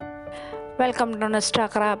Welcome to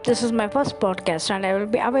Instagram. This is my first podcast and I will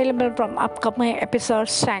be available from upcoming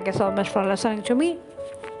episodes. Thank you so much for listening to me.